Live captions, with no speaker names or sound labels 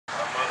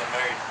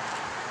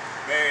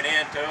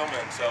again to them,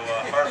 and so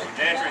Hartford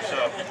Gentry,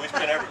 so we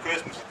spent every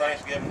Christmas and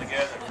Thanksgiving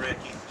together, and Fred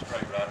keeps it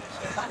straight, Rodney.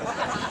 So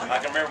I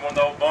can remember when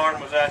the old barn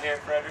was out here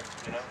in Frederick,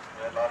 you know,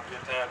 we had a lot of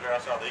good times there.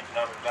 I saw the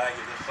economic value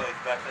of this place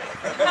back then.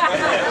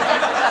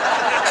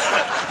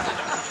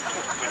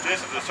 But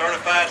this is a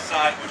certified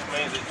site, which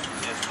means that,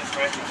 as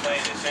Preston was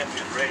saying, it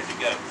simply is ready to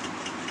go.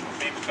 When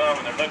people come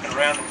and they're looking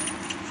around them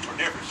for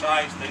different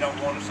sites, they don't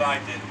want a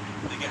site that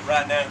they get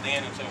right down at the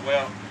end and say,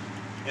 well,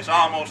 it's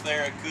almost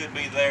there, it could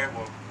be there.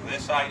 Well,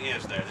 this site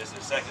is there. This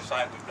is the second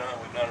site we've done.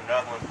 We've done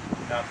another one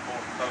down the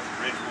coast of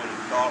Ridgewood at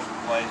the Dawson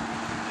place.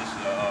 This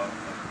is,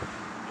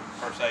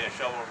 per se, a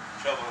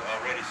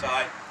shovel-ready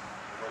site.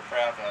 We're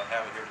proud to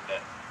have it here today.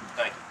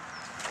 Thank you.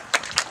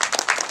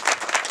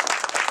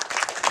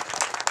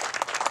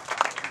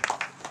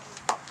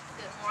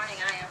 Good morning.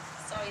 I am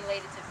so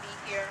elated to be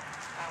here.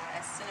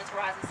 As Senator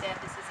Rising said,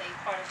 this is a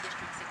part of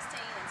District 16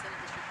 and Senate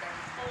District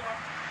 34.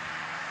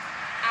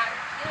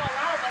 You know, a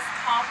lot of us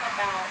talk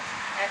about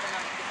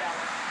economic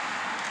development,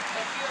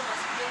 but few of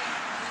us really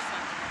do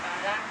something about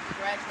it. I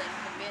congratulate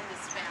and commend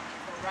this family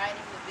for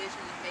writing the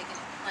vision and making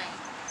it plain.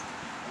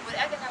 With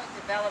economic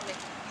development,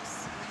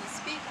 when you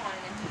speak on it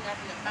and do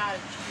nothing about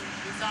it,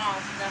 you resolve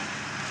nothing.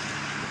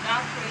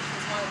 Job creation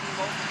is one of the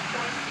most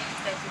important things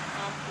that can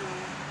come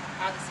through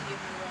the city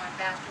of Monroe and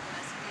Bastrop. And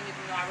as a community,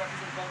 you know, I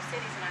represent both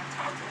cities, and I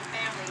talked to the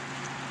family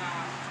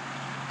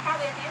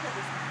probably at the end of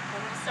this month,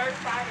 when we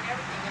certified and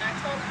everything. And I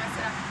told them, I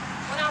said,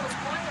 when I was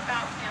going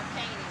about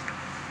campaigning,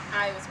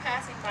 I was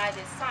passing by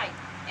this site,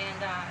 and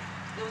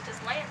it was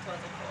just land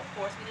puzzle. Of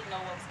course, we didn't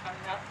know what was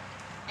coming up.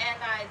 And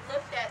I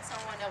looked at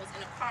someone that was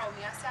in a car with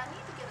me. I said, I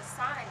need to get a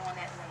sign on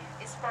that land.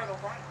 It's fertile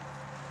ground.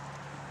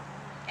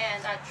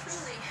 And I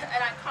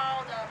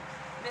called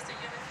Mr.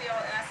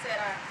 Umenfield, and I said,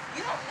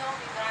 you don't know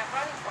me, but I'm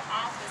running for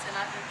office, and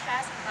I've been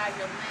passing by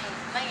your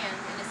land,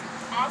 and it's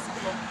an awesome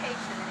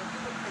location, and if you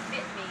would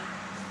permit me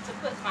to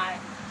put my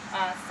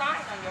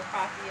sign on your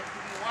property, it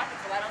would be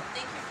wonderful. I don't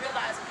think you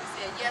realized when you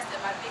said yes that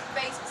my big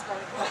face was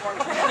going to go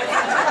work.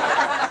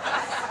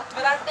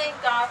 But I thank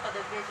God for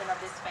the vision of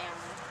this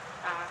family.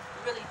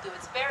 Really do.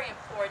 It's very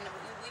important.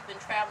 We've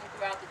been traveling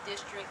throughout the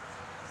district,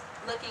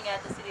 looking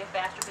at the city of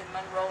Bastrop and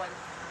Monroe, and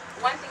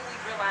one thing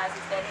we've realized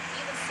is that if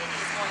either city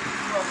is going to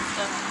grow,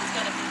 it's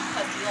going to be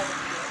because the other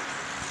grows.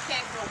 You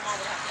can't grow one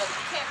without